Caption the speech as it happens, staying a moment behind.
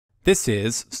This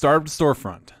is Starved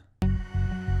Storefront.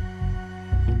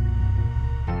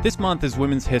 This month is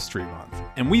Women's History Month,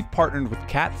 and we've partnered with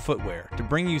Cat Footwear to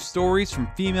bring you stories from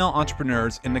female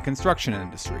entrepreneurs in the construction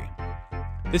industry.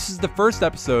 This is the first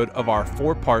episode of our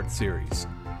 4-part series.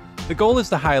 The goal is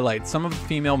to highlight some of the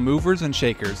female movers and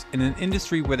shakers in an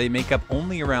industry where they make up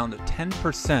only around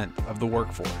 10% of the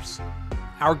workforce.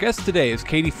 Our guest today is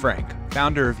Katie Frank,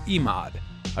 founder of eMOD,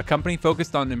 a company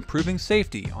focused on improving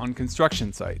safety on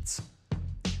construction sites.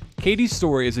 Katie's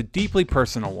story is a deeply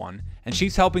personal one, and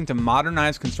she's helping to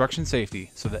modernize construction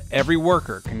safety so that every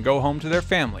worker can go home to their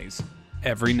families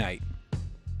every night.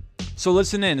 So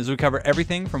listen in as we cover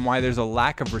everything from why there's a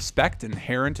lack of respect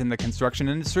inherent in the construction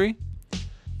industry,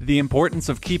 the importance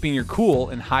of keeping your cool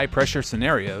in high-pressure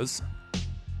scenarios,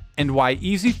 and why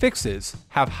easy fixes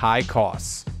have high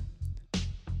costs.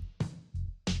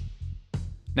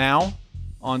 Now,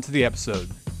 on to the episode.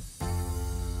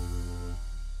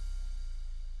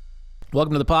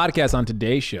 Welcome to the podcast. On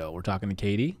today's show, we're talking to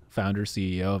Katie, founder,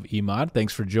 CEO of eMOD.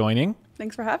 Thanks for joining.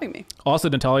 Thanks for having me. Also,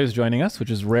 Natalia's joining us,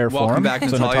 which is rare Welcome form. back, so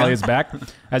Natalia. Natalia's back.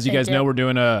 As you guys know, we're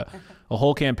doing a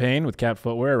whole campaign with Cat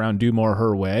Footwear around Do More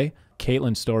Her Way.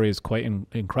 Caitlin's story is quite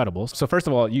incredible. So first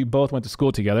of all, you both went to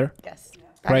school together. Yes.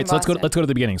 Right. So let's go to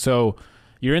the beginning. So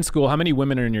you're in school. How many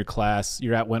women are in your class?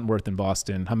 You're at Wentworth in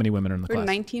Boston. How many women are in the We're class?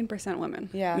 19% women.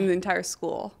 Yeah. In the entire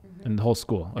school. In the whole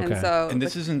school. Okay. And And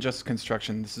this isn't just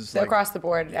construction. This is So like across the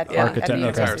board at the, Architect- at the okay.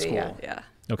 university. Entire Yeah. school.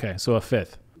 yeah. Okay, so a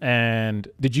fifth. And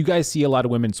did you guys see a lot of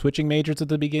women switching majors at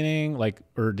the beginning?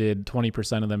 Or did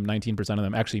 20% of them, 19% of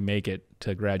them actually make it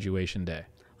to graduation day?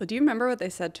 Well, do you remember what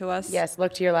they said to us? Yes,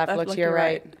 look to your left, look to your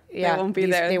right. They won't be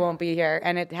there. They won't be here.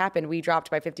 And it happened. We dropped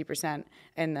by 50%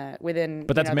 within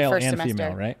But that's the male first and semester.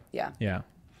 female, right? Yeah. Yeah.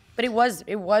 But it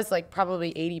was like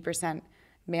probably 80%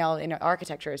 male in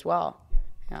architecture as well.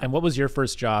 Yeah. And what was your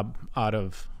first job out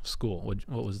of school? What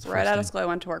was the Right first out thing? of school, I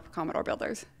went to work for Commodore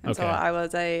Builders. And so Okay. I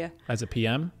was As a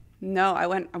PM? I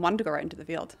wanted to go right into the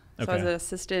field. So I was Okay. an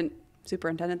assistant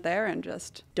superintendent there and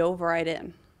just dove right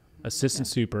in. Assistant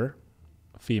super,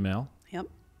 female. Yep.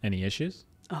 Any issues?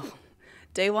 Oh,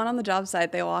 day one on the job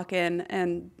site, they walk in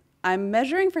and I'm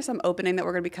measuring for some opening that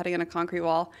we're going to be cutting in a concrete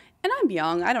wall. And I'm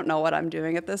young. I don't know what I'm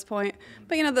doing at this point.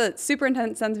 But, the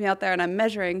superintendent sends me out there and I'm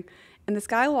measuring. And this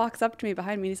guy walks up to me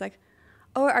behind me and he's like,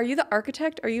 "Oh, are you the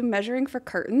architect? Are you measuring for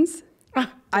curtains?"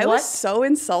 I was so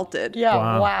insulted. Yeah,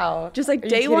 Wow. wow. Just like Are you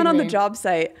day one kidding on the me? job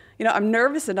site, I'm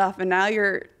nervous enough. And now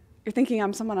you're thinking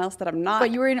I'm someone else that I'm not. But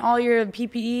you were in all your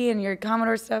PPE and your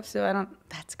Commodore stuff, so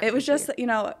that's crazy. It was just,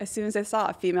 as soon as they saw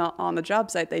a female on the job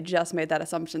site, they just made that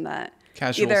assumption that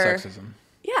casual either, sexism.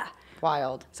 Yeah.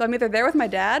 wild. So I'm either there with my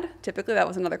dad. Typically, that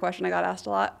was another question I got asked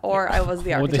a lot. Or I was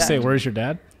the What would architect. they say? Where's your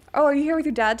dad? "Oh, are you here with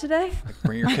your dad today?" Like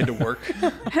bring your kid to work.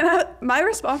 And my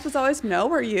response was always, "No,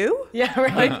 are you?" Yeah,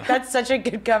 right. That's such a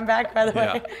good comeback, by the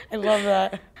way. I love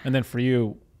that. And then for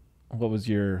you, what was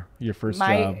your first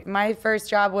job? My first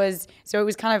job was, so it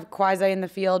was kind of quasi in the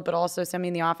field, but also semi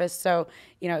in the office. So,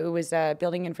 it was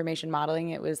building information modeling.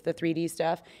 It was the 3D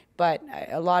stuff. But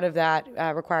a lot of that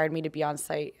required me to be on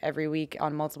site every week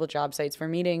on multiple job sites for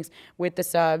meetings with the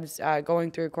subs, going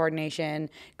through coordination,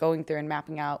 going through and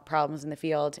mapping out problems in the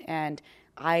field. And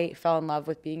I fell in love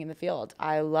with being in the field.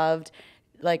 I loved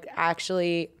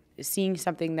actually seeing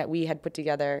something that we had put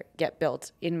together get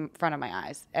built in front of my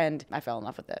eyes. And I fell in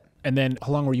love with it. And then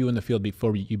how long were you in the field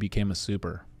before you became a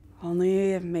super?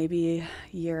 Only maybe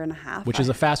a year and a half. Which is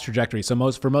a fast trajectory. So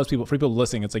for people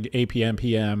listening, it's like APM,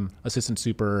 PM, assistant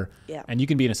super. Yeah. And you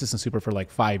can be an assistant super for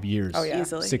 5 years. Oh, yeah.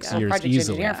 Easily, 6 yeah. years Project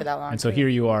easily. engineer for that long. And so too. here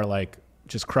you are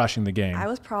just crushing the game I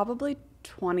was probably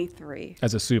 23.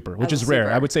 as a super, which As is a rare.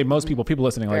 super. I would say most people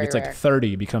listening, Very it's like rare.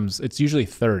 30 it's usually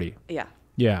 30. Yeah.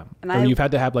 Yeah. And you've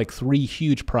had to have 3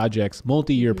 huge projects,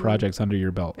 multi-year projects under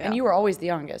your belt. And you were always the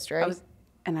youngest, right?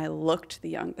 I looked the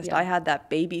youngest. Yeah. I had that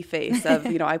baby face of,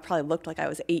 I probably looked like I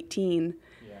was 18.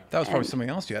 That was probably something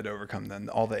else you had to overcome then,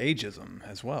 all the ageism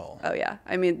as well. Oh, yeah.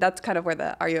 I mean, that's kind of where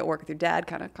the "are you at work with your dad"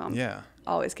 kind of Yeah.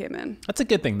 always came in. That's a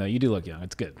good thing, though. You do look young.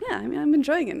 It's good. Yeah, I mean, I'm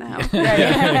enjoying it now.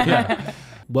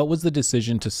 What was the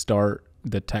decision to start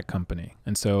the tech company?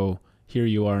 And so here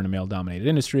you are in a male-dominated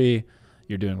industry.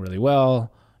 You're doing really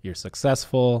well. You're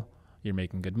successful. You're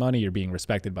making good money. You're being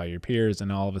respected by your peers.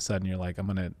 And all of a sudden, you're like, I'm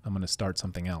gonna start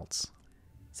something else.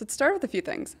 So it started with a few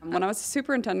things. When I was a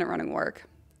superintendent running work,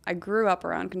 I grew up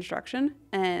around construction,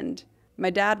 and my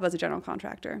dad was a general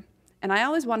contractor, and I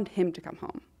always wanted him to come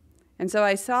home. And so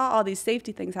I saw all these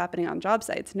safety things happening on job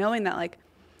sites, knowing that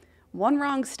one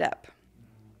wrong step,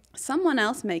 someone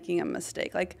else making a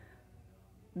mistake,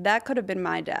 that could have been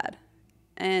my dad.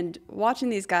 And watching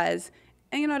these guys,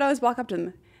 and I'd always walk up to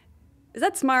them, is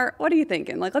that smart? What are you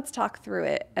thinking? Like, let's talk through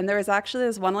it. And there was actually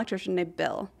this one electrician named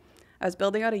Bill. I was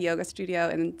building out a yoga studio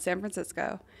in San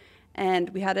Francisco, and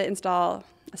we had to install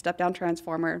a step-down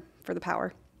transformer for the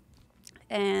power.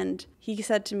 And he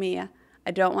said to me,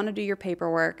 I don't want to do your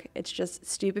paperwork. It's just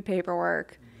stupid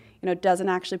paperwork. You know, it doesn't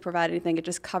actually provide anything. It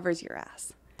just covers your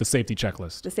ass. The safety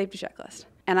checklist. The safety checklist.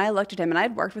 And I looked at him, and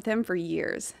I'd worked with him for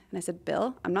years. And I said,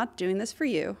 Bill, I'm not doing this for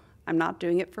you. I'm not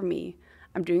doing it for me.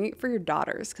 I'm doing it for your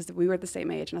daughters, because we were the same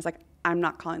age. And I was like, I'm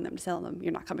not calling them to tell them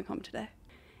you're not coming home today.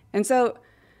 And so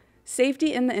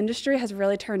safety in the industry has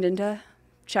really turned into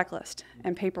checklist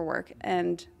and paperwork.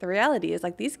 And the reality is,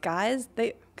 like, these guys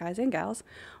and gals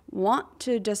want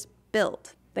to just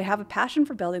build. They have a passion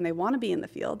for building. They want to be in the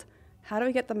field. How do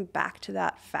we get them back to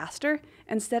that faster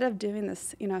instead of doing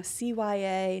this, you know,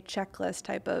 CYA checklist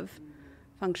type of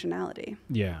functionality?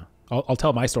 Yeah. I'll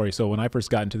tell my story. So when I first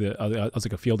got into I was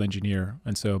like a field engineer.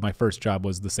 And so my first job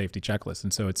was the safety checklist.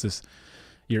 And so it's this,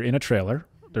 you're in a trailer,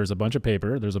 there's a bunch of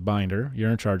paper, there's a binder, you're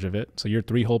in charge of it. So you're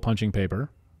 3-hole punching paper.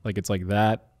 Like, it's like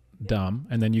that dumb.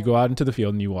 And then you go out into the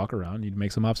field and you walk around, you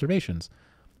make some observations.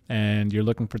 And you're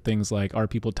looking for things like, are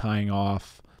people tying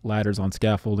off ladders on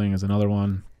scaffolding is another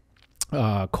one.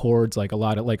 Cords, like a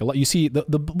lot, you see,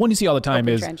 the one you see all the time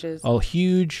Open is trenches. a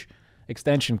huge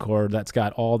extension cord that's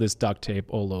got all this duct tape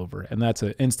all over. And that's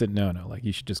an instant no-no. Like,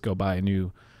 you should just go buy a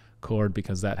new cord,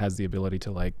 because that has the ability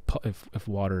to, like, if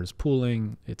water is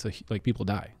pooling, it's like, people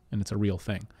die, and it's a real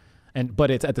thing.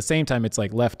 But it's at the same time, it's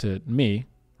like left to me,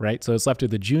 right? So it's left to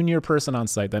the junior person on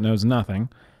site that knows nothing.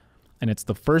 And it's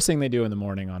the first thing they do in the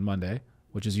morning on Monday,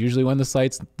 which is usually when the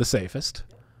site's the safest.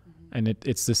 And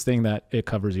it's this thing that it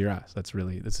covers your ass. That's a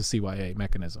CYA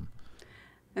mechanism.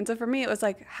 And so for me, it was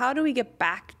like, how do we get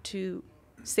back to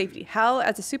safety? How,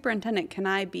 as a superintendent, can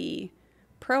I be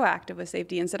proactive with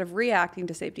safety instead of reacting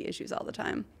to safety issues all the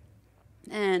time?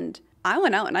 And I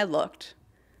went out and I looked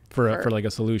for like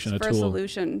a solution, a tool. For a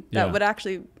solution that would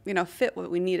actually, you know, fit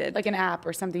what we needed. Like an app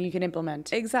or something you can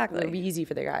implement. Exactly. It would be easy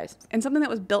for the guys. And something that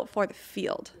was built for the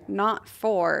field, not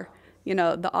for, you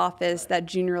know, the office, that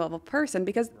junior level person,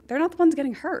 because they're not the ones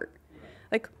getting hurt.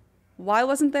 Like, why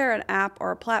wasn't there an app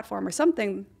or a platform or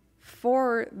something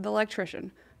for the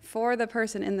electrician, for the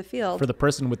person in the field? For the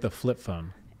person with the flip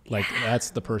phone. Like, that's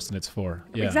the person it's for.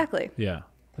 Yeah. Exactly. Yeah.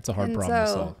 That's a hard problem to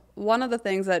solve. One of the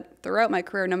things that throughout my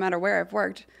career, no matter where I've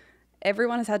worked,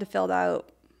 everyone has had to fill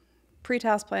out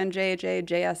pre-task plan, JHA,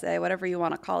 JSA, whatever you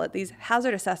want to call it, these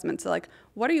hazard assessments. So, like,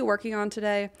 what are you working on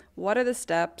today? What are the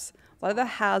steps? What are the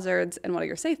hazards? And what are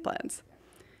your safe plans?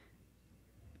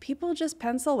 People just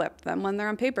pencil whip them when they're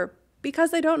on paper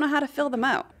because they don't know how to fill them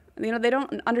out. You know, they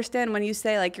don't understand when you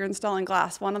say, like, you're installing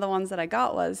glass. One of the ones that I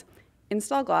got was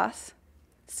install glass.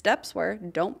 Steps were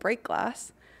don't break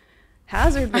glass.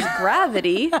 Hazard was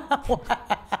gravity.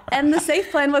 And the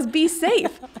safe plan was be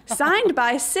safe. Signed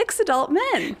by 6 adult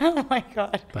men. Oh my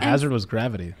God. The hazard was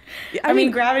gravity. I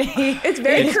mean, gravity. It's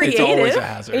very creative. It's always a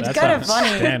hazard. It's That's kind how of I'm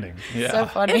funny. Standing. Yeah. So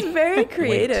funny. It's very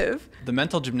creative. The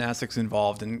mental gymnastics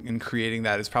involved in creating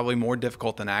that is probably more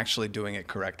difficult than actually doing it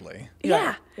correctly.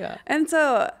 Yeah. Yeah. And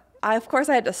so, of course,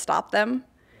 I had to stop them,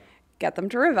 get them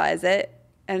to revise it,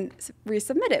 and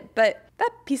resubmit it. But that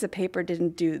piece of paper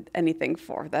didn't do anything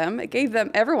for them. It gave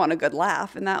everyone a good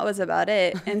laugh, and that was about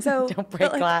it. And so, Don't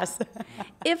break glass.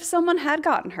 if someone had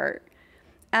gotten hurt,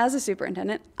 as a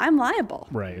superintendent, I'm liable.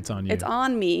 Right. It's on you. It's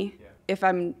on me. If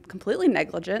I'm completely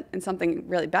negligent and something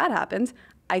really bad happens,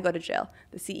 I go to jail.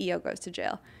 The CEO goes to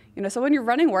jail. You know, so when you're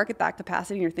running work at that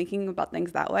capacity and you're thinking about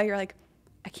things that way, you're like,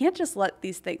 I can't just let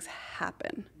these things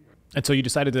happen. And so you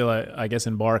decided to, I guess,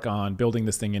 embark on building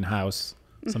this thing in-house,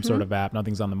 some sort of app,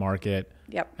 nothing's on the market.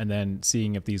 Yep. And then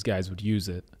seeing if these guys would use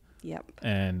it. Yep.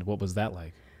 And what was that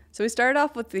like? So we started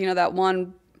off with, you know, that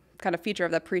one kind of feature of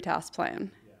that pre-task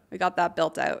plan. We got that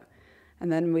built out.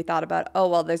 And then we thought about, oh,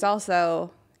 well, there's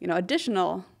also, you know,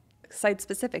 additional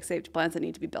site-specific safety plans that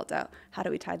need to be built out. How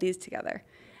do we tie these together?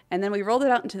 And then we rolled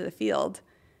it out into the field.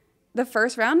 The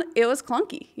first round, it was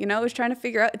clunky. You know, it was trying to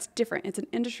figure out, it's different. It's an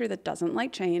industry that doesn't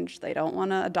like change. They don't want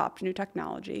to adopt new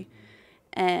technology.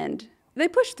 And they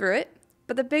pushed through it.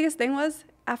 But the biggest thing was,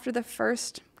 after the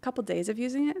first couple days of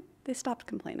using it, they stopped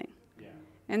complaining. Yeah.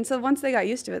 And so once they got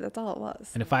used to it, that's all it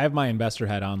was. And if I have my investor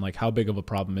hat on, like, how big of a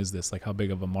problem is this? Like, how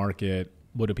big of a market?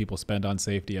 What do people spend on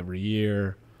safety every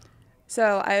year?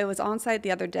 So I was on site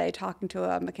the other day talking to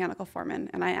a mechanical foreman,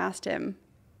 and I asked him,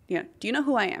 you know, do you know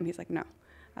who I am? He's like, no.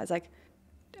 I was like,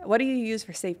 what do you use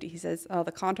for safety? He says, oh,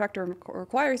 the contractor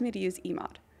requires me to use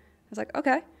eMOD. I was like,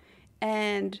 okay.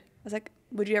 And I was like,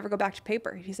 would you ever go back to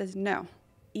paper? He says, no.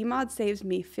 eMOD saves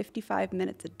me 55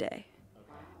 minutes a day,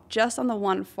 just on the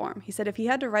one form. He said if he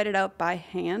had to write it out by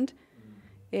hand,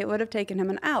 it would have taken him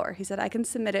an hour. He said, I can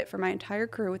submit it for my entire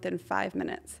crew within 5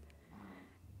 minutes.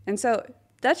 And so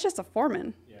that's just a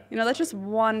foreman. You know, that's just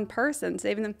one person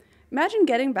saving them. Imagine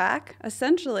getting back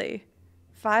essentially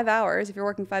 5 hours, if you're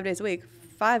working 5 days a week,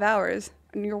 5 hours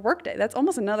in your workday. That's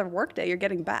almost another workday you're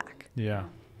getting back. Yeah.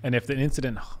 And if the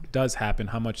incident does happen,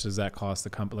 how much does that cost the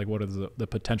company? Like, what is the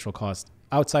potential cost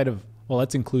outside of, well,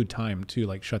 let's include time too,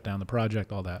 like shut down the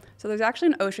project, all that. So there's actually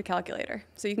an OSHA calculator.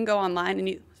 So you can go online and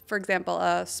you, for example,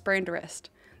 a sprained wrist.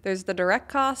 There's the direct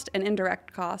cost and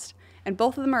indirect cost, and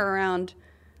both of them are around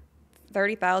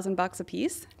 $30,000 a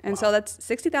piece. And so that's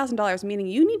 $60,000, meaning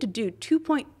you need to do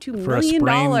 $2.2 million for a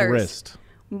sprained wrist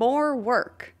more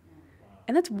work.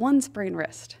 And that's one sprained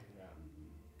wrist.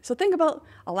 So think about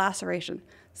a laceration,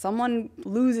 someone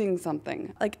losing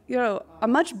something, like, you know, a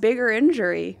much bigger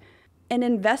injury. And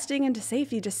investing into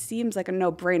safety just seems like a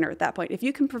no-brainer at that point. If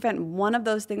you can prevent one of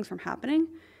those things from happening,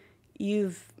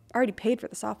 you've already paid for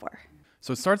the software.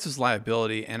 So it starts as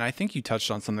liability, and I think you touched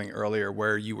on something earlier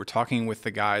where you were talking with the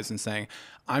guys and saying,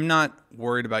 I'm not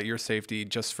worried about your safety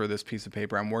just for this piece of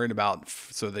paper. I'm worried about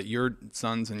so that your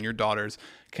sons and your daughters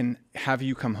can have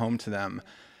you come home to them.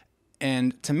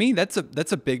 And to me, that's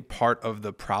a big part of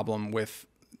the problem with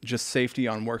just safety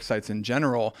on work sites in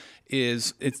general.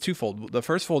 Is it's twofold. The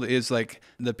first fold is like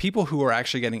the people who are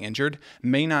actually getting injured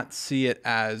may not see it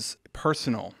as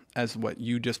personal as what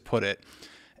you just put it.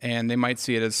 And they might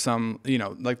see it as some, you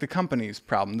know, like the company's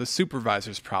problem, the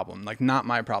supervisor's problem, like not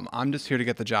my problem. I'm just here to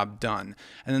get the job done.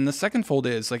 And then the second fold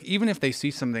is like, even if they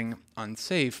see something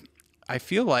unsafe, I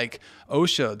feel like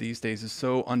OSHA these days is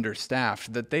so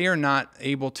understaffed that they are not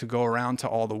able to go around to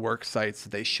all the work sites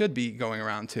that they should be going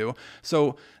around to.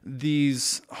 So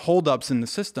these holdups in the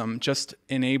system just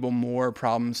enable more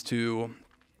problems to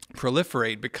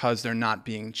proliferate because they're not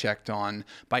being checked on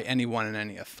by anyone in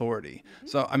any authority.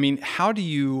 So, I mean, how do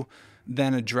you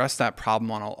then address that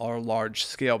problem on a large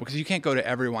scale? Because you can't go to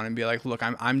everyone and be like, look,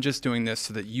 I'm just doing this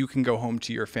so that you can go home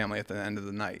to your family at the end of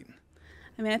the night.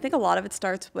 I mean, I think a lot of it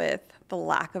starts with the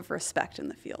lack of respect in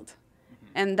the field.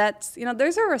 And that's, you know,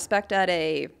 there's a respect at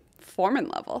a foreman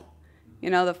level. You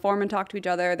know, the foremen talk to each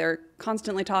other. They're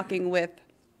constantly talking with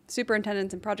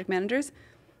superintendents and project managers.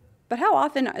 But how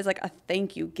often is like a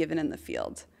thank you given in the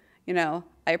field? You know,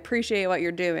 I appreciate what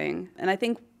you're doing. And I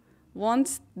think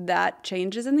once that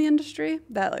changes in the industry,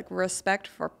 that like respect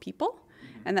for people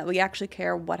and that we actually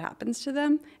care what happens to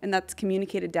them, and that's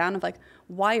communicated down of like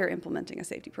why you're implementing a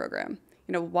safety program.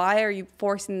 You know, why are you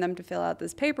forcing them to fill out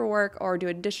this paperwork or do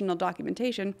additional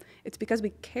documentation? It's because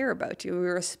we care about you. We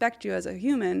respect you as a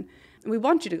human, and we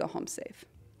want you to go home safe.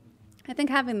 I think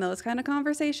having those kind of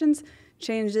conversations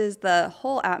changes the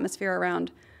whole atmosphere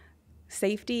around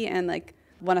safety. And like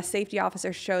when a safety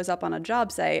officer shows up on a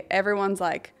job site, everyone's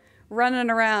like running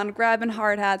around, grabbing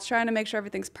hard hats, trying to make sure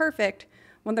everything's perfect.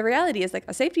 When the reality is like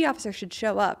a safety officer should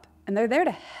show up and they're there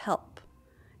to help.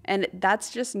 And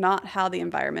that's just not how the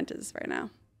environment is right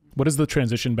now. What has the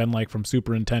transition been like from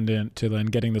superintendent to then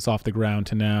getting this off the ground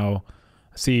to now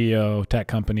CEO, tech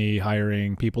company,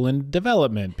 hiring people in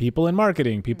development, people in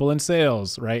marketing, people in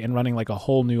sales, right? And running like a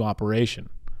whole new operation.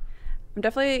 I'm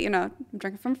definitely, you know, I'm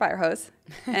drinking from a fire hose,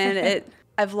 and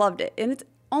I've loved it. And it's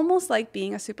almost like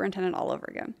being a superintendent all over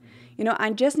again. You know,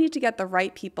 I just need to get the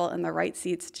right people in the right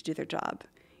seats to do their job.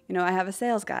 You know, I have a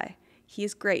sales guy.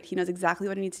 He's great. He knows exactly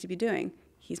what he needs to be doing.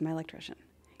 He's my electrician.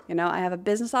 You know, I have a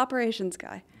business operations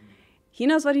guy. He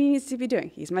knows what he needs to be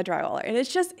doing. He's my drywaller. And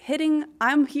it's just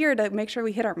I'm here to make sure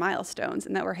we hit our milestones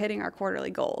and that we're hitting our quarterly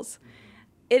goals.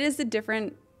 It is a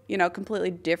different, you know,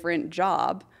 completely different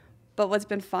job. But what's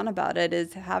been fun about it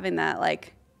is having that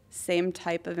like same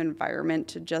type of environment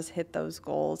to just hit those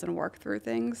goals and work through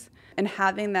things and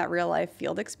having that real life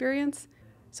field experience.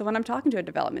 So when I'm talking to a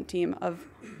development team of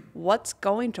what's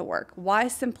going to work, why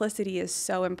simplicity is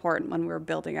so important when we're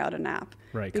building out an app.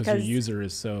 Right, because your user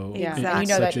is so Exactly. And you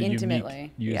know such that a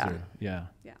intimately. unique user. Yeah.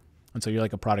 And so you're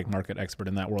like a product market expert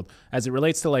in that world. As it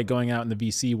relates to like going out in the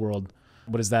VC world,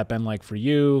 what has that been like for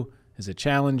you? Is it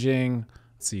challenging?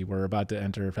 Let's see, we're about to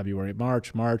enter February,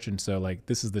 March. And so like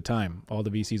this is the time. All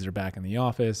the VCs are back in the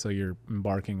office, so you're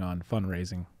embarking on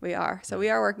fundraising. We are. So we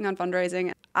are working on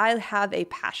fundraising. I have a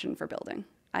passion for building.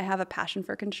 I have a passion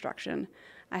for construction.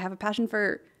 I have a passion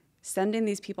for sending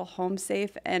these people home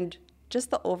safe and just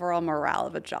the overall morale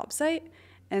of a job site.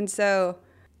 And so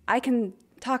I can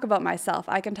talk about myself.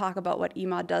 I can talk about what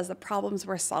eMOD does, the problems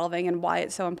we're solving, and why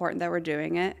it's so important that we're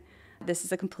doing it. This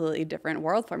is a completely different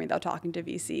world for me, though, talking to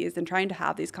VCs and trying to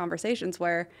have these conversations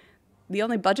where the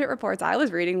only budget reports I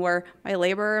was reading were my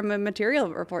labor and my material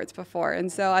reports before.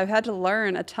 And so I've had to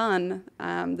learn a ton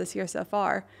this year so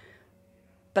far.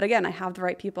 But again, I have the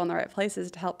right people in the right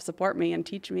places to help support me and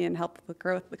teach me and help with the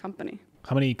growth of the company.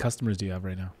 How many customers do you have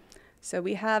right now? So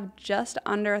we have just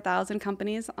under 1,000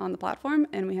 companies on the platform,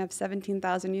 and we have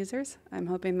 17,000 users. I'm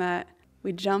hoping that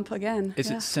we jump again. Is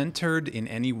it centered in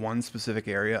any one specific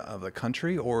area of the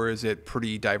country, or is it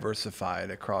pretty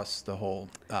diversified across the whole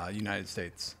United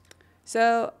States?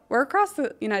 So we're across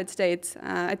the United States.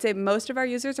 I'd say most of our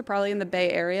users are probably in the Bay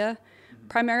Area,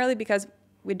 primarily because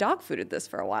we dog fooded this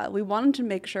for a while. We wanted to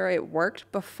make sure it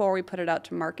worked before we put it out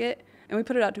to market. And we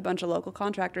put it out to a bunch of local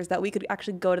contractors that we could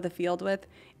actually go to the field with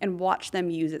and watch them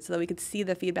use it so that we could see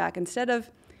the feedback. Instead of,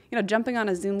 jumping on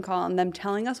a Zoom call and them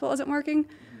telling us what wasn't working,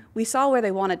 we saw where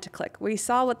they wanted to click. We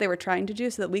saw what they were trying to do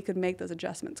so that we could make those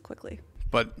adjustments quickly.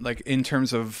 But like in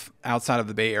terms of outside of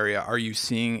the Bay Area, are you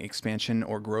seeing expansion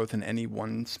or growth in any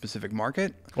one specific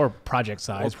market? Or project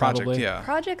size, Or project, probably. yeah.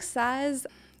 Project size,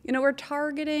 we're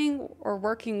targeting or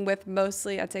working with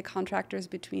mostly, I'd say, contractors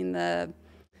between the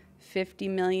 $50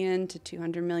 million to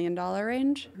 $200 million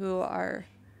range who are,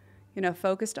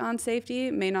 focused on safety,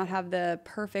 may not have the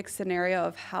perfect scenario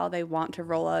of how they want to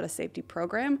roll out a safety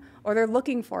program, or they're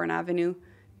looking for an avenue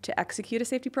to execute a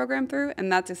safety program through, and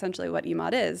that's essentially what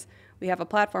eMOD is. We have a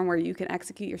platform where you can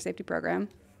execute your safety program.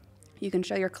 You can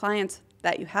show your clients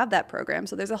that you have that program,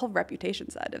 so there's a whole reputation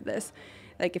side of this.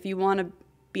 Like if you want to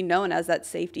be known as that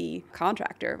safety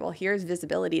contractor, well, here's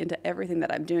visibility into everything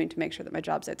that I'm doing to make sure that my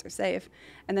job sites are safe.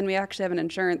 And then we actually have an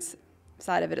insurance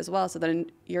side of it as well, so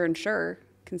that your insurer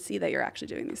can see that you're actually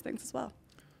doing these things as well.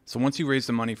 So once you raise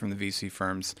the money from the VC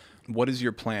firms, what is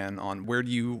your plan on where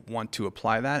do you want to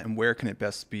apply that and where can it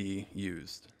best be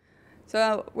used?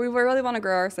 So we really want to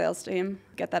grow our sales team,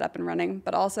 get that up and running,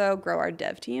 but also grow our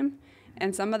dev team.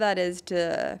 And some of that is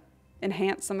to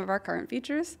enhance some of our current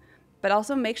features, but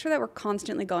also make sure that we're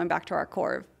constantly going back to our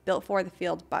core, built for the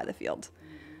field, by the field,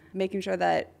 making sure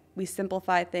that we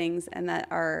simplify things and that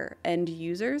our end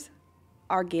users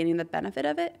are gaining the benefit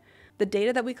of it. The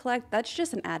data that we collect, that's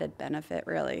just an added benefit,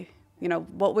 really.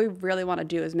 What we really want to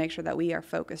do is make sure that we are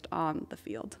focused on the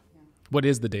field. What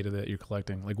is the data that you're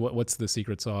collecting? Like what's the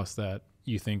secret sauce that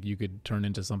you think you could turn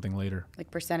into something later?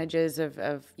 Like percentages of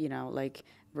like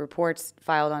reports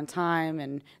filed on time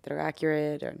and that are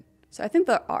accurate. Or So I think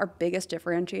our biggest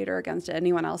differentiator against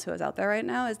anyone else who is out there right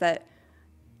now is that,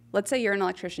 let's say you're an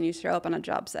electrician, you show up on a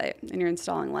job site and you're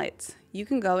installing lights. You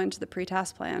can go into the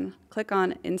pre-task plan, click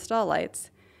on install lights.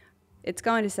 It's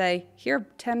going to say, here are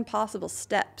 10 possible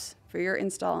steps for your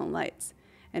installing lights.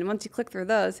 And once you click through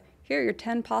those, here are your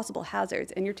 10 possible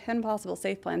hazards and your 10 possible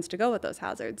safe plans to go with those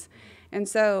hazards. And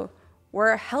so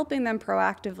we're helping them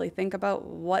proactively think about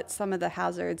what some of the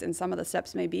hazards and some of the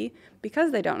steps may be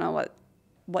because they don't know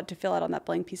what to fill out on that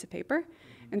blank piece of paper.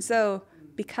 And so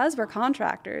because we're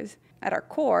contractors, at our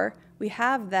core, we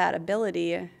have that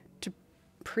ability to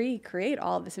pre-create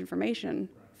all of this information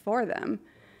for them.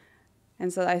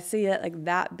 And so I see it like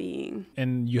that being.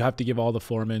 And you have to give all the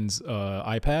foremans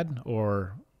iPad,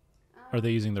 or are they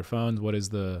using their phones? What is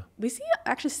the... We see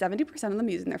actually 70% of them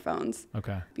using their phones.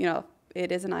 Okay.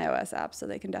 It is an iOS app, so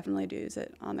they can definitely use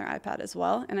it on their iPad as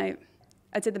well. And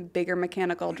I'd say the bigger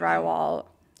mechanical drywall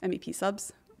MEP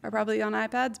subs are probably on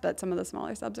iPads, but some of the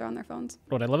smaller subs are on their phones.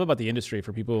 What I love about the industry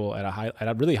for people at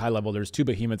a really high level, there's two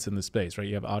behemoths in the space, right?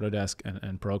 You have Autodesk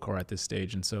and Procore at this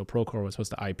stage. And so Procore was supposed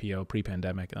to IPO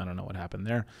pre-pandemic. I don't know what happened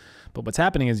there. But what's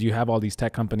happening is you have all these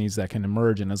tech companies that can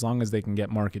emerge, and as long as they can get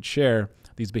market share,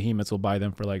 these behemoths will buy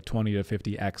them for like 20 to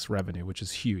 50x revenue, which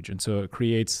is huge. And so it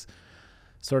creates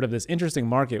sort of this interesting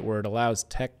market where it allows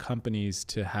tech companies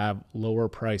to have lower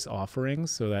price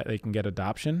offerings so that they can get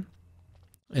adoption.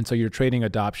 And so you're trading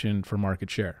adoption for market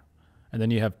share. And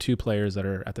then you have two players that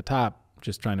are at the top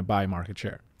just trying to buy market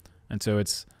share. And so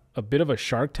it's a bit of a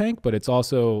shark tank, but it's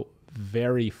also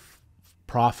very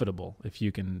profitable if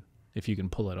you can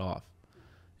pull it off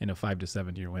in a 5 to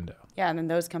 7 year window. Yeah, and then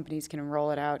those companies can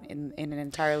roll it out in an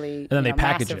entirely and then they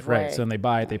package it, right? way. So then they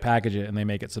buy it, they package it, and they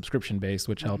make it subscription based,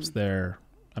 which helps the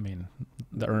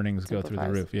earnings go through the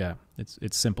roof. Yeah,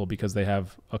 it's simple because they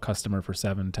have a customer for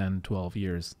 7, 10, 12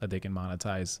 years that they can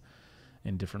monetize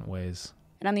in different ways.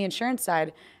 And on the insurance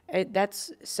side,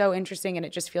 that's so interesting, and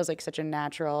it just feels like such a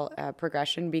natural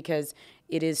progression because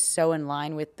it is so in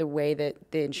line with the way that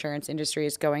the insurance industry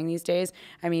is going these days.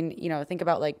 I mean, think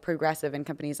about like Progressive and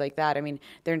companies like that. I mean,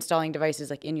 they're installing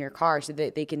devices like in your car so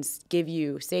that they can give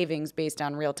you savings based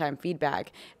on real-time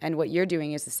feedback. And what you're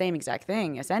doing is the same exact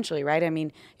thing, essentially, right? I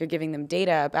mean, you're giving them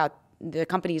data about the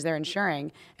companies they're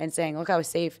insuring and saying, look how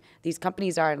safe these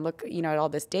companies are, and look, at all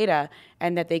this data,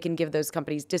 and that they can give those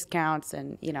companies discounts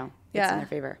and, it's in their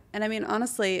favor. And I mean,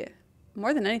 honestly,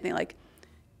 more than anything, like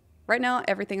Right now,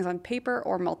 everything is on paper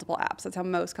or multiple apps. That's how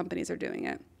most companies are doing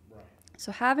it. Right.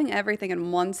 So having everything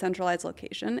in one centralized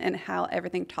location and how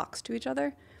everything talks to each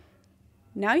other,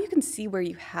 now you can see where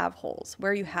you have holes,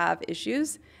 where you have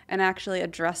issues, and actually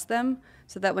address them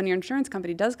so that when your insurance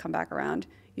company does come back around,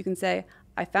 you can say,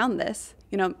 I found this.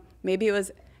 You know, maybe it was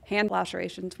hand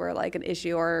lacerations were like an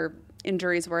issue, or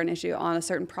injuries were an issue on a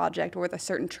certain project or with a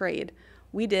certain trade.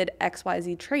 We did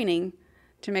XYZ training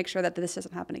to make sure that this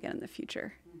doesn't happen again in the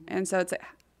future. And so it's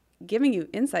giving you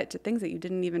insight to things that you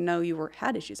didn't even know you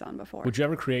had issues on before. Would you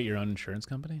ever create your own insurance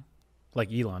company? Like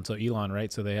Elon. So Elon,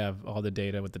 right? So they have all the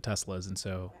data with the Teslas. And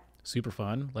so super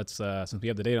fun. Let's, since we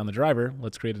have the data on the driver,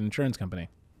 let's create an insurance company.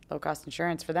 Low cost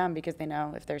insurance for them because they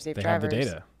know if they're safe They drivers. have the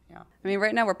data. Yeah. I mean,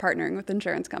 right now we're partnering with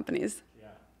insurance companies. Yeah.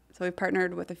 So we've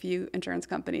partnered with a few insurance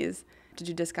companies to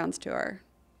do discounts to our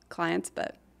clients,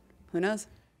 but who knows?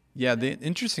 Yeah, the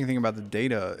interesting thing about the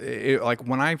data, like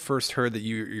when I first heard that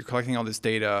you're collecting all this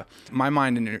data, my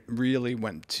mind really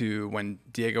went to when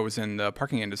Diego was in the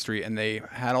parking industry and they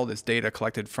had all this data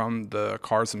collected from the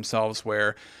cars themselves,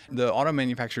 where the auto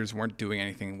manufacturers weren't doing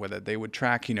anything with it. They would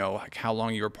track, you know, like how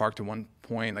long you were parked at one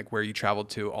point, like where you traveled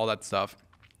to, all that stuff.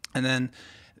 And then,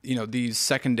 you know, these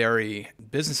secondary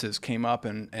businesses came up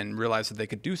and realized that they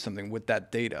could do something with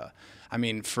that data. I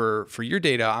mean, for your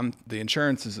data, the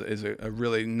insurance is a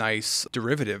really nice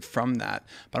derivative from that.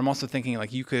 But I'm also thinking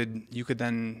like you could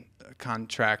then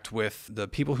contract with the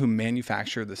people who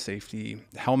manufacture the safety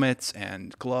helmets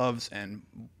and gloves and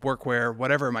workwear,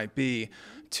 whatever it might be,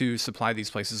 to supply these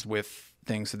places with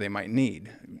things that they might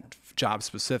need, job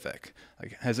specific.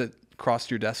 Like, has it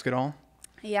crossed your desk at all?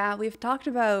 Yeah, we've talked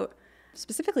about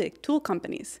specifically like tool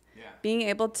companies, being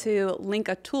able to link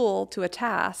a tool to a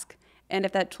task. And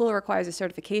if that tool requires a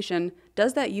certification,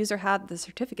 does that user have the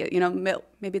certificate? You know,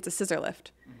 maybe it's a scissor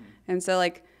lift. Mm-hmm. And so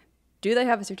like, do they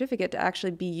have a certificate to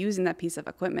actually be using that piece of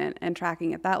equipment and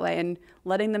tracking it that way and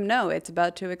letting them know it's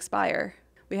about to expire?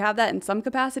 We have that in some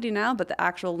capacity now, but the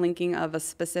actual linking of a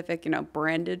specific, you know,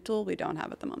 branded tool, we don't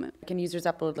have at the moment. Can users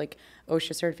upload like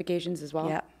OSHA certifications as well?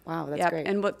 Yeah. Wow, that's great.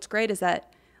 And what's great is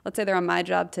that, let's say they're on my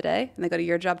job today and they go to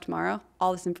your job tomorrow,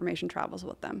 all this information travels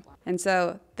with them. And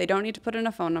so they don't need to put in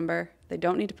a phone number. They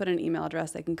don't need to put in an email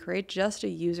address. They can create just a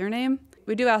username.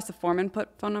 We do ask the foreman put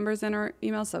phone numbers in our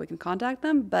emails so we can contact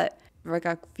them, but for like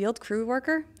a field crew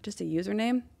worker, just a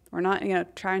username. We're not, you know,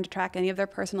 trying to track any of their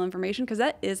personal information because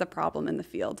that is a problem in the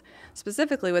field.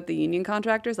 Specifically with the union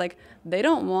contractors, like they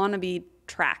don't want to be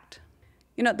tracked.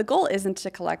 You know, the goal isn't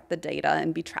to collect the data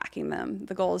and be tracking them.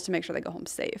 The goal is to make sure they go home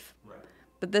safe. Right.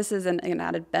 But this is an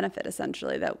added benefit,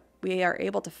 essentially, that we are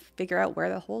able to figure out where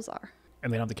the holes are.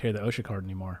 And they don't have to carry the OSHA card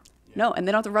anymore. No, and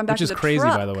they don't have to run back to the truck. Which is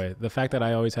crazy, by the way. The fact that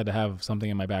I always had to have something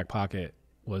in my back pocket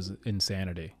was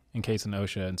insanity in case an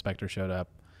OSHA inspector showed up.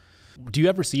 Do you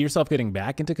ever see yourself getting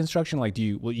back into construction? Like,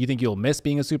 you think you'll miss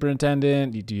being a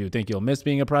superintendent? Do you think you'll miss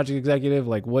being a project executive?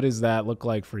 Like, what does that look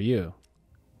like for you?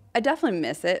 I definitely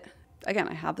miss it. Again,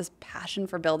 I have this passion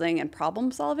for building and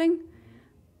problem solving,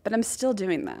 but I'm still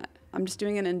doing that. I'm just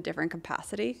doing it in a different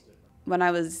capacity. When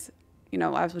I was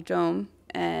with Joan,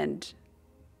 and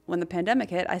when the pandemic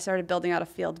hit, I started building out a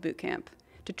field boot camp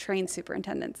to train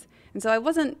superintendents. And so I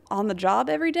wasn't on the job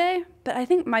every day, but I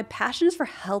think my passion is for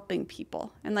helping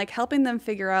people and like helping them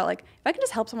figure out, like, if I can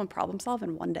just help someone problem solve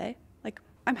in one day, like,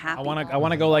 I'm happy. I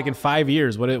want to go like in 5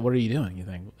 years. What are you doing, you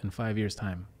think, in 5 years'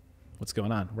 time? What's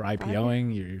going on? We're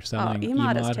IPOing, you're selling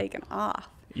eMOD has taken off.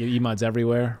 eMOD's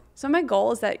everywhere. So my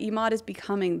goal is that eMOD is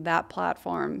becoming that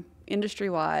platform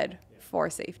industry-wide for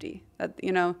safety. That,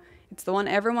 you know, it's the one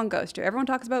everyone goes to. Everyone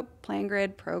talks about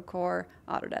PlanGrid, Procore,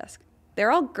 Autodesk. They're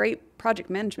all great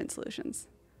project management solutions,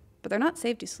 but they're not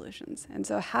safety solutions. And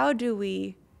so how do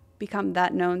we become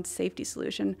that known safety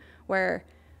solution where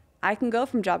I can go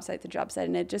from job site to job site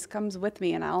and it just comes with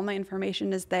me and all my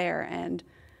information is there, and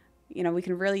you know, we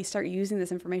can really start using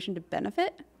this information to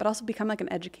benefit, but also become like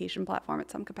an education platform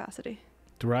at some capacity.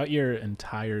 Throughout your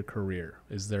entire career,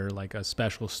 is there like a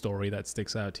special story that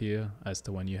sticks out to you as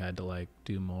to when you had to like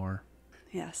do more?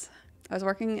 Yes. I was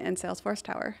working in Salesforce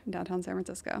Tower in downtown San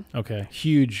Francisco. Okay.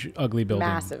 Huge, ugly building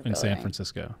Massive in building. San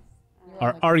Francisco.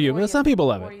 Arguably, some people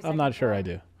love it. I'm not sure I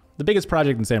do. The biggest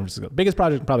project in San Francisco. Biggest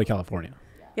project in probably California.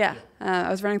 Yeah. I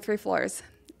was running 3 floors,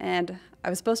 and I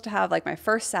was supposed to have like my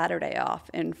first Saturday off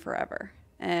in forever.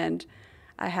 And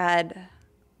I had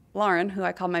Lauren, who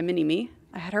I call my mini-me.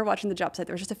 I had her watching the job site.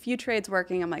 There was just a few trades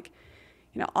working. I'm like,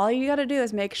 you know, all you got to do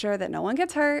is make sure that no one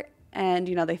gets hurt. And,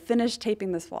 you know, they finish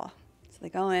taping this wall. So they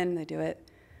go in, they do it.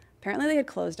 Apparently they had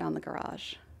closed down the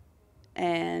garage.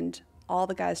 And all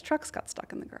the guys' trucks got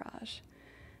stuck in the garage.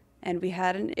 And we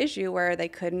had an issue where they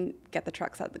couldn't get the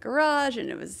trucks out of the garage, and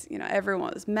it was,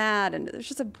 everyone was mad, and there's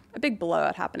just a big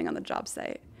blowout happening on the job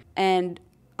site. And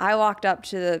I walked up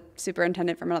to the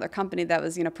superintendent from another company that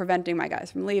was, preventing my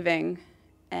guys from leaving,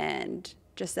 and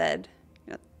just said,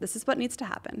 this is what needs to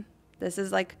happen. This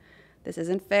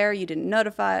isn't fair. You didn't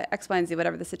notify X, Y, and Z,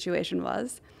 whatever the situation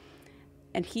was.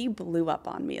 And he blew up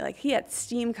on me. Like, he had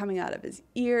steam coming out of his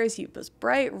ears. He was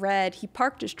bright red. He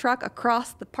parked his truck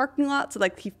across the parking lot, so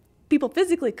people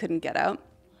physically couldn't get out,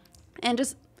 and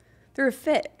just threw a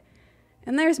fit.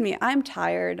 And there's me. I'm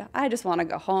tired. I just want to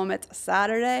go home. It's a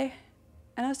Saturday.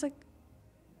 And I was like,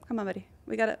 come on, buddy.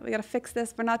 We gotta fix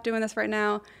this. We're not doing this right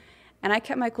now. And I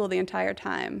kept my cool the entire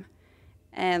time.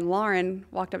 And Lauren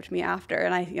walked up to me after,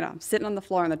 and I'm sitting on the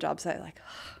floor on the job site, like,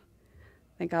 oh,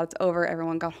 thank God it's over.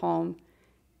 Everyone got home.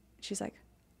 She's like,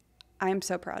 I'm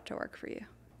so proud to work for you.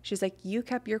 She's like, you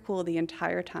kept your cool the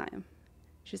entire time.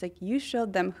 She's like, you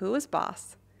showed them who was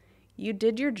boss. You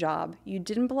did your job. You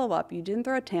didn't blow up. You didn't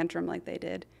throw a tantrum like they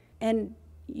did. And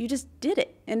you just did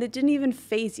it. And it didn't even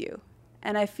faze you.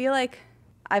 And I feel like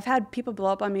I've had people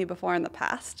blow up on me before in the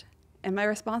past. And my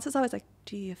response is always like,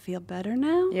 do you feel better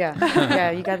now? Yeah. Yeah,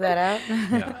 you got that out?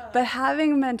 Yeah. But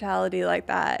having a mentality like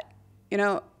that,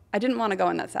 I didn't want to go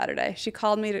on that Saturday. She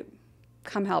called me to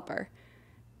come help her.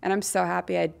 And I'm so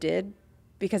happy I did,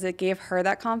 because it gave her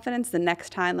that confidence the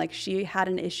next time, like, she had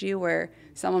an issue where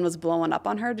someone was blowing up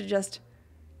on her, to just,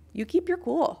 you keep your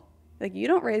cool. Like, you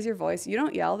don't raise your voice. You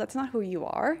don't yell. That's not who you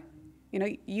are.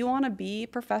 You want to be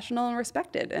professional and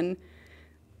respected. And,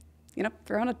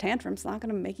 throwing a tantrum's not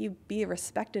going to make you be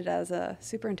respected as a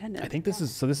superintendent. I think this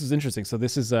is interesting. So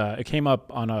this is, it came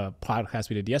up on a podcast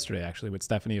we did yesterday, actually, with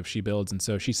Stephanie of She Builds. And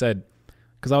so she said,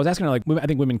 because I was asking her, like, I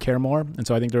think women care more. And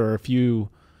so I think there are a few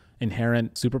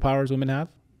inherent superpowers women have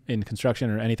in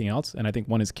construction or anything else. And I think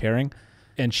one is caring.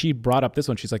 And she brought up this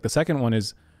one. She's like, the second one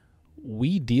is,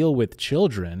 we deal with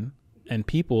children and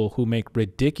people who make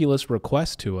ridiculous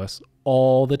requests to us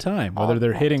all the time, whether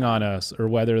they're hitting on us or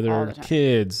whether they're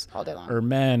kids or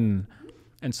men.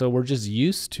 And so we're just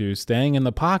used to staying in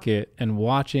the pocket and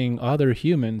watching other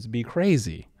humans be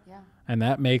crazy. Yeah. And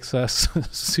that makes us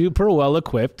super well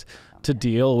equipped to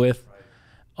deal with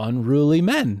unruly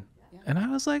men. And I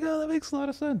was like, oh, that makes a lot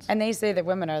of sense. And they say that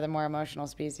women are the more emotional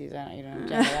species. I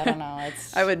don't know.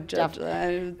 It's I would judge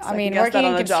that. I mean, working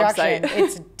in construction,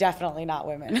 it's definitely not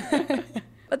women.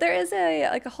 But there is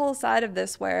a whole side of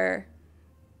this where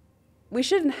we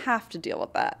shouldn't have to deal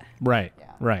with that. Right.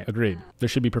 Yeah. Right. Agreed. There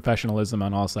should be professionalism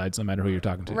on all sides, no matter who you're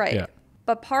talking to. Right. Yeah.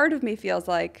 But part of me feels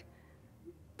like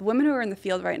the women who are in the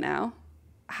field right now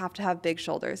have to have big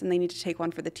shoulders, and they need to take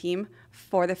one for the team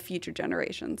for the future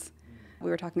generations. We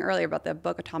were talking earlier about the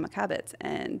book Atomic Habits,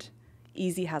 and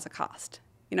easy has a cost.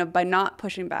 By not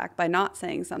pushing back, by not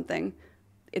saying something,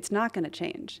 it's not going to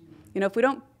change. If we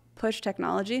don't push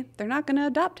technology, they're not going to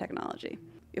adopt technology.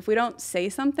 If we don't say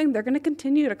something, they're going to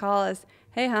continue to call us,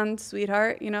 hey, hon,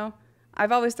 sweetheart,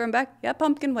 I've always thrown back, yeah,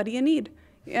 pumpkin, what do you need?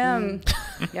 Yeah,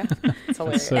 it's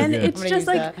hilarious. So and good. it's just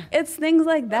like, it's things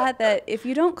like that if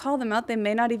you don't call them out, they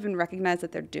may not even recognize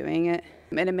that they're doing it,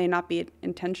 and it may not be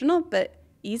intentional, but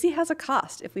easy has a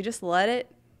cost. If we just let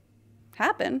it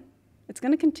happen, it's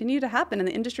going to continue to happen, and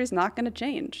the industry's not going to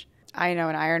change. I know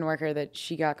an iron worker that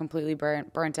she got completely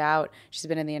burnt out. She's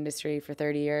been in the industry for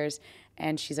 30 years,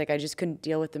 and she's like, I just couldn't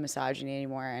deal with the misogyny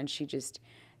anymore. And she just,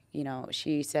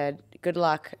 she said, good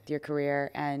luck with your career,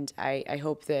 and I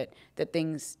hope that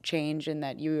things change and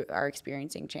that you are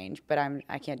experiencing change, but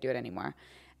I can't do it anymore.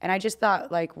 And I just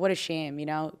thought, like, what a shame,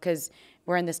 because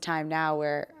we're in this time now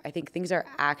where I think things are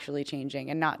actually changing,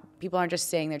 and people aren't just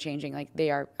saying they're changing, like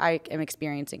they are. I am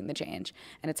experiencing the change,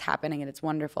 and it's happening, and it's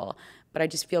wonderful. But I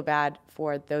just feel bad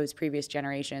for those previous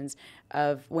generations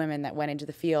of women that went into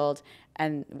the field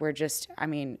and were just,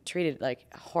 treated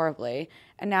like horribly.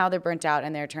 And now they're burnt out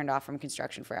and they're turned off from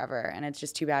construction forever. And it's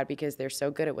just too bad, because they're so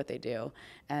good at what they do,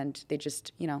 and they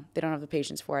just, they don't have the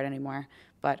patience for it anymore.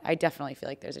 But I definitely feel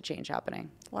like there's a change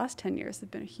happening. The last 10 years have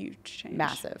been a huge change.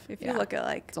 Massive. If you look at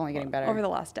it's only getting better. Over the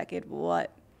last decade,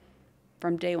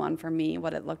 from day one for me,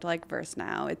 what it looked like versus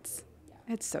now, it's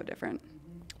so different.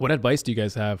 What advice do you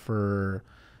guys have for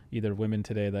either women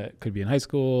today that could be in high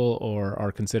school or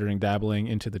are considering dabbling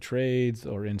into the trades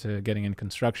or into getting in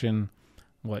construction?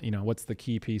 What's the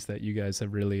key piece that you guys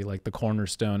have really, like, the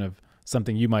cornerstone of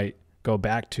something you might go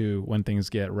back to when things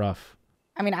get rough?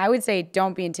 I would say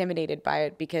don't be intimidated by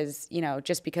it, because,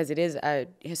 just because it is a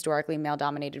historically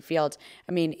male-dominated field,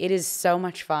 it is so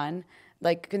much fun.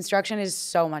 Like construction is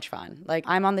so much fun. Like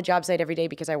I'm on the job site every day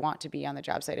because I want to be on the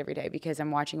job site every day because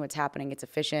I'm watching what's happening. It's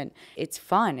efficient. It's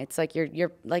fun. It's like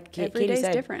you're like every day is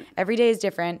different. Every day is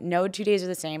different. No 2 days are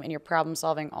the same, and you're problem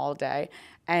solving all day.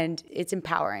 And it's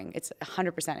empowering. It's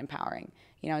 100% empowering.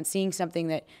 You know, and seeing something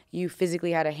that you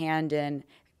physically had a hand in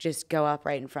just go up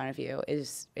right in front of you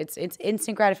it's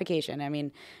instant gratification. I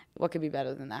mean, what could be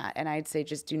better than that? And I'd say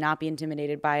just do not be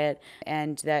intimidated by it.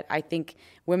 And that I think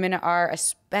women are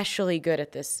especially good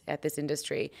at this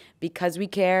industry because we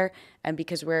care and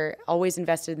because we're always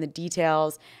invested in the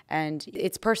details and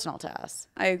it's personal to us.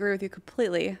 I agree with you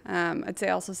completely. I'd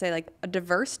also say like a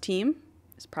diverse team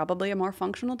is probably a more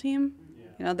functional team. Yeah.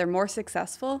 You know, they're more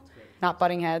successful. Not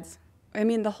butting heads. I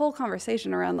mean, the whole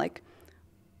conversation around like,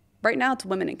 right now it's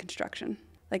women in construction,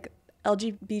 like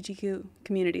LGBTQ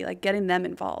community, like getting them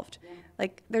involved. Yeah.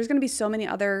 Like there's going to be so many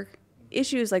other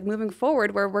issues like moving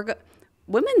forward where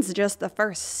women's just the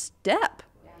first step.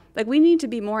 Yeah. Like we need to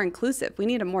be more inclusive. We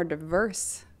need a more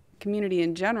diverse community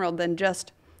in general than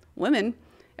just women.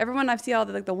 Everyone, I've seen all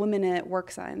the women at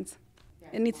work signs. Yeah.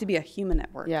 It needs to be a human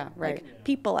at work. Yeah, right. Like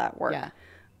people at work. Yeah.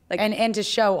 Like, and to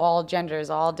show all genders,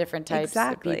 all different types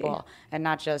of people, and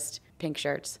not just pink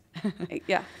shirts.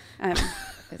 Yeah.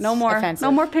 No more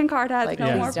pink hard hats. Like,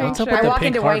 no more pink shirts. I walk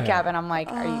into Whitecap and I'm like,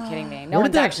 are you kidding me? No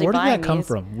one's actually buying these. Where did that come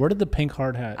from? Where did the pink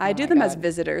hard hat? I do them as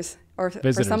visitors, or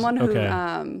for someone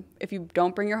who, if you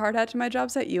don't bring your hard hat to my job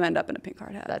site, you end up in a pink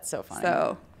hard hat. That's so funny.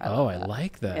 So I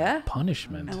like that. Yeah.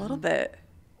 Punishment. A little bit.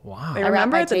 Wow. I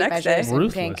remember it the next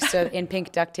day. In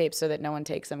pink duct tape so that no one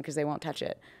takes them because they won't touch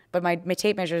it. But my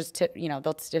tape measures,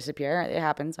 they'll disappear. It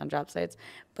happens on job sites.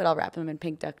 But I'll wrap them in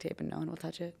pink duct tape and no one will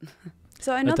touch it.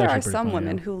 So I know there are some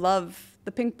women who love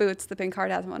the pink boots, the pink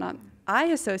hard hats and whatnot. I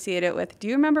associate it with, do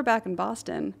you remember back in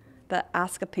Boston, the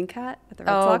Ask a Pink Hat at the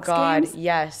Red Sox games?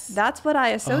 Yes. That's what I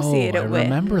associate it with. I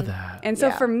remember that. And so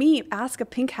for me, Ask a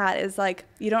Pink Hat is like,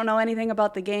 you don't know anything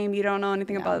about the game. You don't know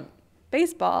anything about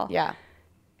baseball. Yeah.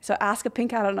 So Ask a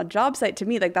Pink Hat on a job site, to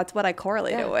me, like that's what I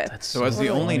correlate it with. So as the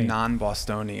only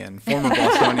non-Bostonian, former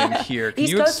Bostonian here, can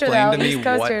you explain to me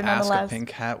what Ask a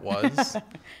Pink Hat was?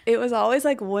 It was always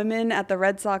like women at the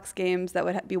Red Sox games that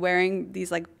would be wearing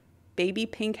these like baby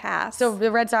pink hats. So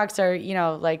the Red Sox are,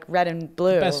 like red and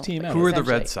blue. The best team ever. Who are the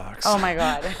Red Sox? Oh my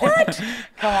God. What?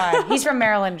 Come on. He's from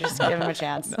Maryland. Just give him a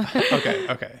chance. Okay.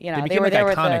 They became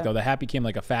iconic though. The hat became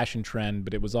like a fashion trend,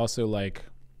 but it was also like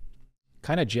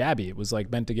kind of jabby. It was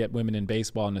like meant to get women in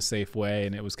baseball in a safe way,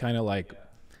 and it was kind of like,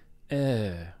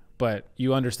 but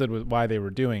you understood why they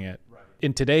were doing it.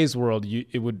 In today's world,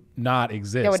 it would not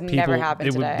exist. It would never happen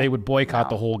today. They would boycott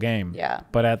the whole game. Yeah.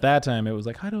 But at that time, it was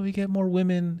like, how do we get more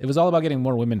women? It was all about getting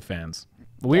more women fans.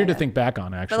 Weird to think back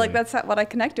on, actually. But like that's what I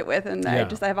connect it with, and I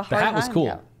have a hard time. The hat was cool.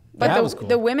 Yeah. But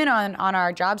the women on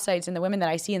our job sites and the women that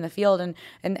I see in the field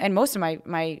and most of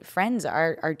my friends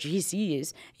are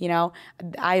GCs,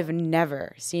 I've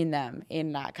never seen them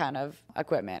in that kind of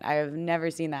equipment. I have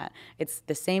never seen that. It's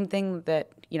the same thing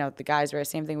that, the guys wear, the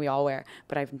same thing we all wear,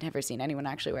 but I've never seen anyone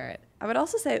actually wear it. I would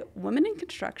also say women in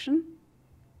construction,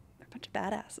 they're a bunch of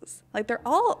badasses. Like they're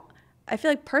all, I feel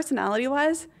like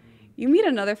personality-wise, you meet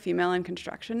another female in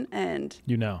construction and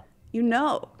you know.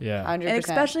 Yeah. 100%. And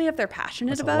especially if they're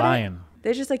passionate about it.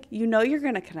 They're just like, you're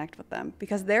going to connect with them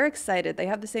because they're excited. They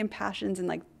have the same passions and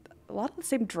like a lot of the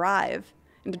same drive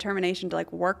and determination to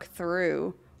like work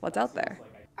through what's out there.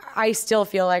 I still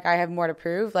feel like I have more to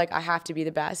prove. Like I have to be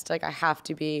the best. Like I have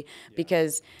to be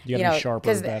because,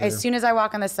 because as soon as I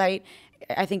walk on the site,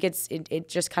 I think it's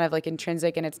just kind of like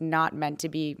intrinsic and it's not meant to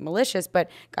be malicious,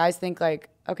 but guys think like,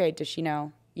 okay, does she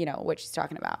know what she's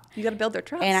talking about? You got to build their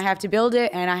trust. And I have to build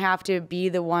it, and I have to be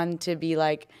the one to be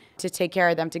like, to take care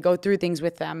of them, to go through things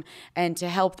with them, and to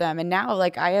help them. And now,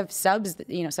 like, I have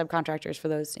subcontractors for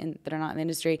those that are not in the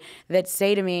industry that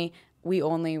say to me, we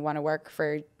only want to work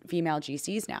for female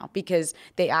GCs now because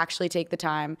they actually take the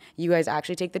time. You guys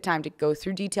actually take the time to go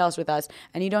through details with us,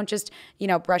 and you don't just,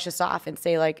 brush us off and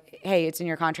say like, hey, it's in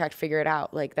your contract, figure it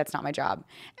out. Like, that's not my job.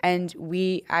 And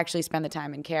we actually spend the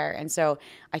time and care. And so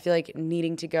I feel like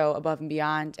needing to go above and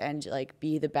beyond and like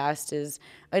be the best it's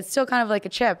still kind of like a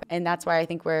chip. And that's why I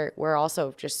think we're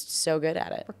also just so good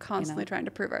at it. We're constantly trying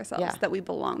to prove ourselves that we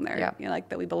belong there. Yeah. Like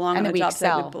that we belong and on a job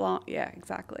site. We belong. Yeah,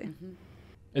 exactly. Mm-hmm.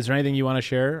 Is there anything you want to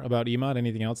share about eMOD?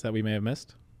 Anything else that we may have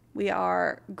missed? We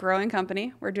are a growing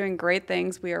company. We're doing great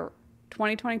things.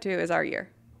 2022 is our year.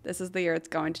 This is the year it's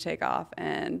going to take off.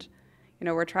 And,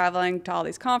 we're traveling to all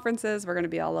these conferences. We're going to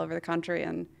be all over the country.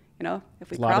 And,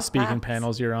 if we cross a lot of speaking paths,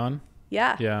 panels you're on.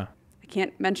 Yeah. Yeah. I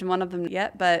can't mention one of them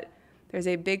yet, but there's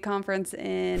a big conference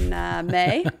in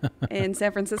May in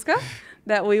San Francisco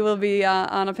that we will be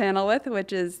on a panel with,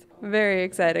 which is Very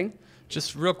exciting.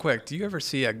 Just real quick, do you ever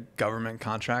see a government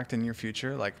contract in your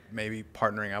future, like maybe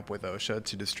partnering up with OSHA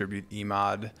to distribute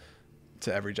eMOD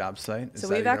to every job site? So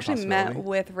we've actually met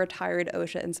with retired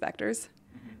OSHA inspectors,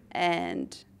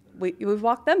 and we've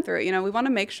walked them through it. You know, we want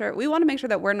to make sure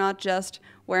that we're not just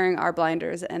wearing our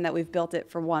blinders and that we've built it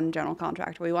for one general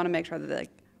contractor. We want to make sure that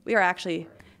we are actually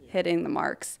hitting the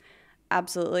marks.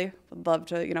 Absolutely, would love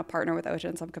to partner with OSHA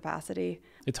in some capacity.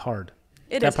 It's hard.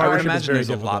 It is I would hard. imagine there's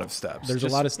a lot of steps. There's a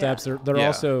lot of steps. Yeah. They're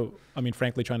also, I mean,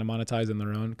 frankly, trying to monetize in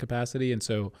their own capacity. And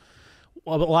so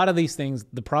a lot of these things,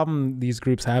 the problem these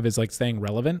groups have is like staying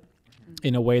relevant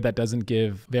in a way that doesn't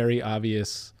give very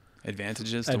obvious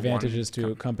advantages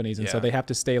to companies. And Yeah. so they have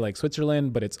to stay like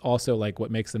Switzerland, but it's also like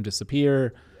what makes them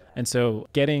disappear. And so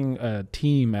getting a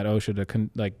team at OSHA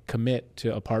to commit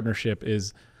to a partnership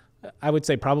is, I would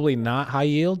say, probably not high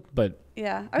yield, but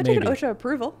yeah, I would take an maybe. OSHA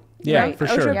approval. Yeah, right? for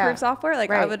sure. OSHA Yeah. approved software. I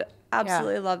Right. would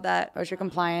absolutely love that. OSHA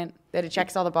compliant, that it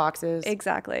checks all the boxes.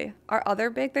 Exactly. Our other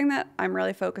big thing that I'm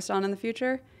really focused on in the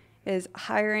future is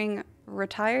hiring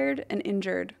retired and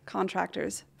injured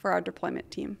contractors for our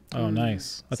deployment team. oh,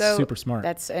 nice. That's So super smart.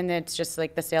 And it's just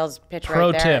like the sales pitch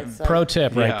Pro right there. tip, It's like- pro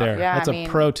tip right Yeah. there. Yeah, That's I a mean,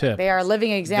 pro tip. They are a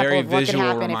living example Very of what can visual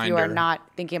happen if you are reminder. not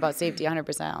thinking about safety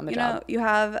 100% on the job. You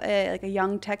have a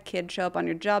young tech kid show up on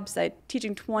your job site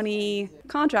teaching 20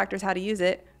 contractors how to use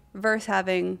it versus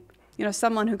having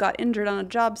someone who got injured on a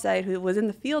job site who was in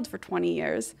the field for 20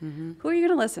 years. Who are you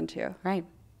going to listen to? Right.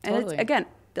 And Totally. it's, again,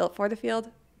 built for the field,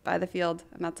 by the field,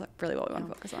 and that's really what we want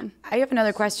to focus on. I have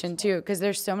another question too, because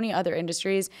there's so many other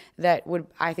industries that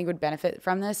I think would benefit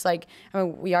from this. Like, I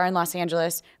mean, we are in Los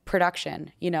Angeles,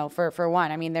 production, for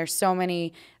one. I mean, there's so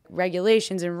many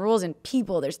regulations and rules and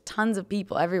people. There's tons of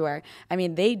people everywhere. I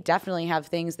mean, they definitely have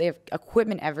things. They have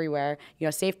equipment everywhere.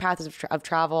 Safe paths of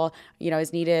travel,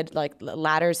 is needed. Like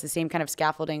ladders, the same kind of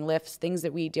scaffolding, lifts, things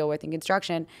that we deal with in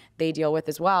construction, they deal with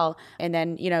as well. And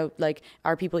then, like,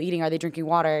 are people eating? Are they drinking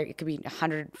water? It could be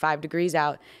 105 degrees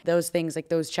out. Those things, like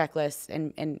those checklists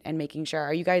and making sure.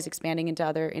 Are you guys expanding into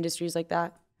other industries like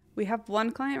that? We have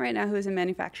one client right now who is in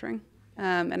manufacturing,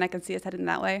 and I can see us heading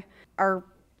that way. Our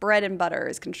bread and butter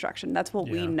is construction. That's what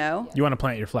we know. You want to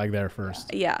plant your flag there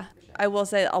first. Yeah. I will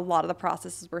say a lot of the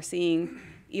processes we're seeing,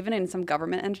 even in some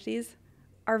government entities,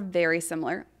 are very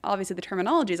similar. Obviously, the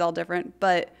terminology is all different,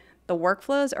 but the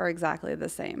workflows are exactly the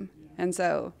same. And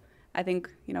so I think,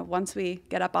 once we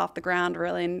get up off the ground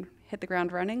really and hit the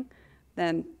ground running,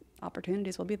 then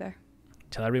opportunities will be there.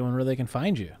 Tell everyone where they can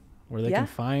find you, where they can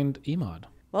find eMOD.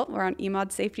 Well, we're on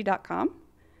emodSafety.com.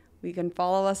 We can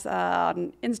follow us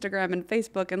on Instagram and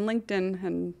Facebook and LinkedIn.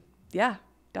 And yeah,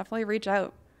 definitely reach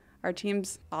out. Our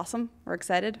team's awesome. We're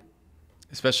excited.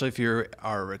 Especially if you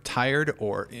are retired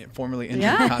or formerly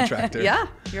injured contractor. Yeah.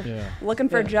 You're looking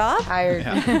for a job? Hired.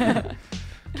 Yeah.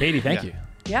 Katie, thank you.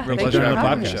 Yeah. Real Thank pleasure you for having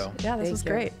having you me. on the show. Yeah, this Thank was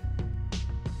you. great.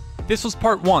 This was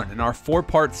part 1 in our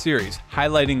 4-part series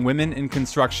highlighting women in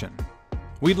construction.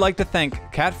 We'd like to thank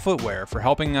Cat Footwear for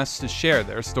helping us to share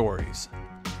their stories.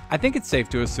 I think it's safe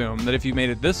to assume that if you made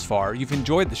it this far, you've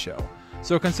enjoyed the show,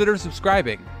 so consider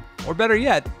subscribing, or better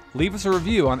yet, leave us a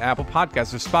review on Apple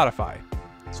Podcasts or Spotify.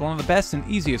 It's one of the best and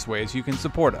easiest ways you can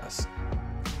support us.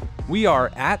 We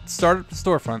are at Startup to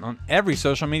Storefront on every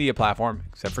social media platform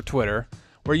except for Twitter,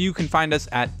 where you can find us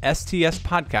at STS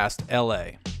Podcast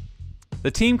LA.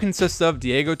 The team consists of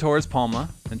Diego Torres-Palma,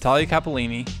 Natalia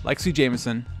Capolini, Lexi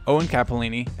Jameson, Owen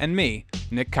Capolini, and me,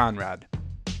 Nick Conrad.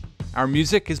 Our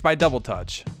music is by Double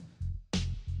Touch.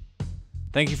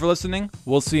 Thank you for listening.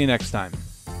 We'll see you next time.